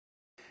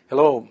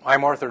Hello,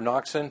 I'm Arthur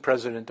Noxon,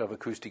 President of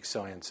Acoustic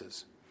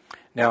Sciences.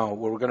 Now,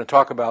 what we're going to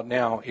talk about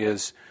now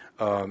is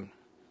soundproofing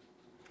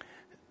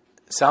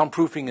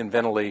and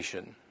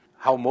ventilation.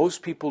 How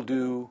most people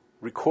do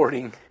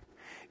recording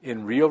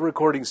in real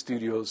recording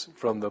studios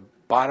from the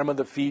bottom of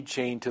the feed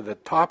chain to the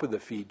top of the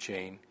feed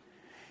chain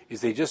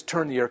is they just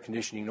turn the air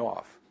conditioning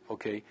off.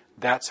 Okay,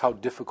 that's how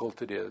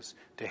difficult it is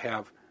to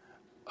have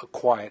a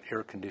quiet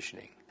air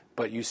conditioning.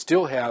 But you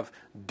still have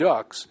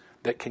ducts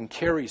that can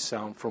carry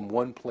sound from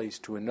one place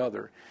to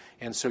another.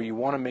 And so you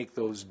want to make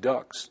those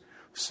ducts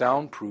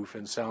soundproof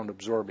and sound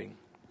absorbing.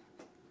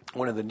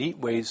 One of the neat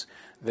ways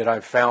that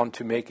I've found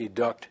to make a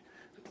duct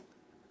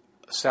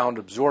sound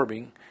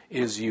absorbing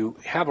is you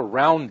have a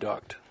round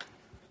duct,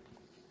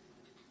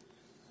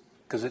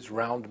 because it's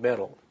round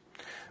metal.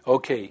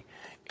 Okay,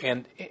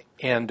 and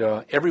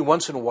every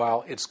once in a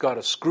while it's got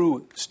a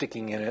screw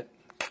sticking in it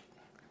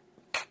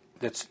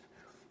that's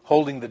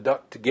holding the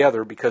duct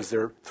together because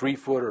they're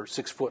 3-foot or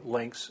 6-foot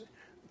lengths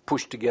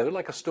pushed together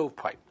like a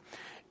stovepipe.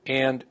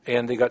 And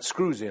they got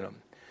screws in them.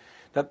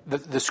 Now,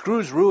 the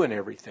screws ruin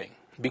everything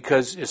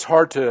because it's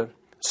hard to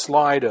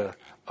slide a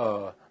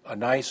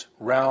nice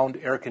round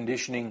air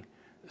conditioning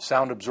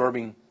sound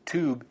absorbing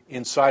tube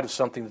inside of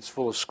something that's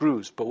full of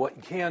screws. But what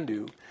you can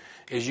do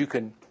is you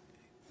can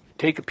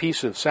take a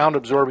piece of sound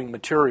absorbing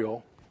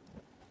material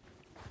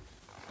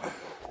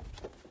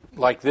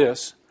like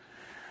this,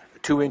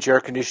 2-inch air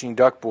conditioning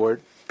duct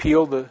board,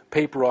 peel the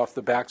paper off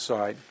the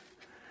backside,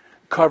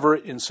 cover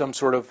it in some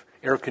sort of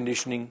air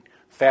conditioning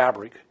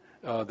fabric.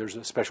 There's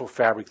a special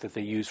fabric that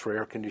they use for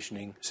air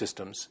conditioning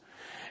systems.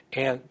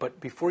 But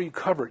before you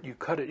cover it, you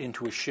cut it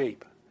into a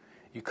shape.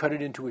 You cut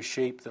it into a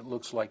shape that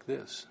looks like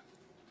this.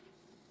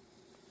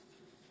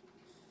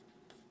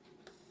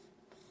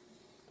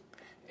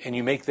 And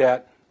you make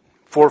that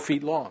 4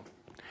 feet long.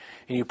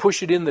 And you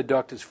push it in the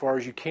duct as far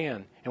as you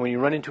can. And when you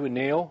run into a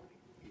nail,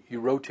 you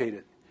rotate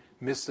it.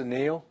 Miss the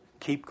nail,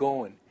 keep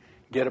going.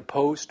 Get a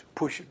post,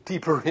 push it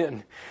deeper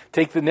in.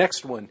 Take the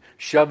next one,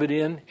 shove it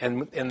in,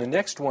 and the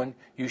next one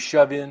you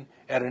shove in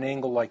at an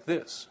angle like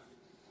this.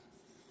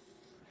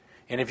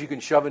 And if you can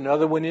shove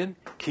another one in,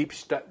 keep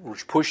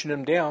pushing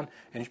them down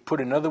and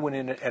put another one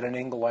in at an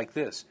angle like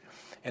this.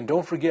 And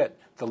don't forget,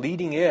 the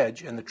leading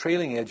edge and the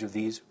trailing edge of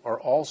these are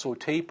also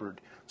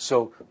tapered.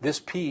 So this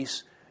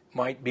piece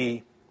might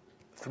be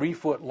 3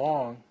 foot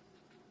long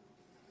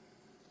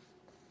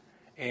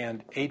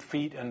and 8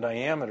 feet in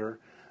diameter.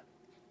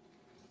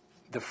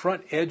 The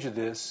front edge of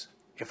this,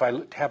 if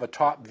I have a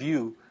top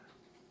view,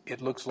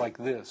 it looks like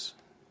this.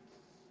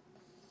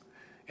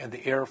 And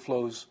the air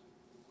flows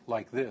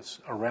like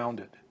this around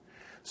it.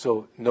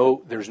 So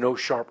there's no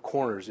sharp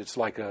corners. It's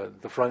like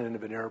the front end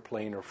of an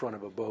airplane or front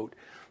of a boat.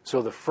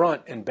 So the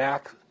front and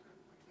back,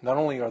 not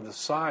only are the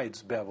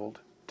sides beveled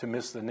to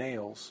miss the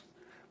nails,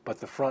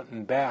 but the front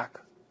and back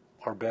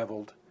are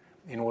beveled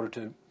in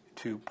order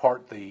to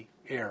part the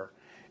air.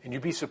 And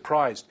you'd be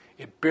surprised.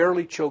 It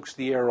barely chokes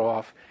the air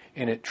off,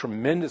 and it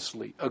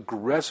tremendously,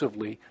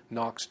 aggressively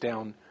knocks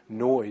down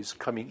noise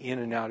coming in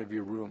and out of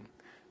your room.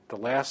 The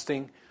last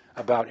thing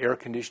about air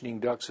conditioning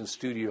ducts in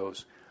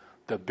studios,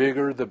 the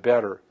bigger the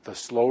better. The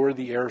slower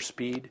the air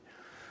speed,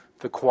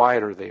 the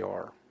quieter they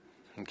are.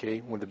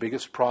 Okay? One of the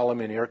biggest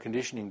problem in air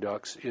conditioning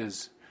ducts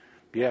is,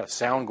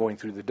 sound going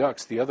through the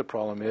ducts. The other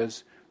problem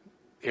is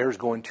air's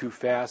going too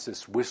fast,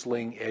 this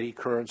whistling, eddy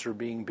currents are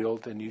being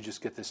built, and you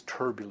just get this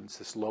turbulence,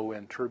 this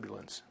low-end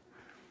turbulence.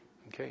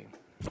 Okay,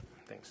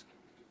 thanks.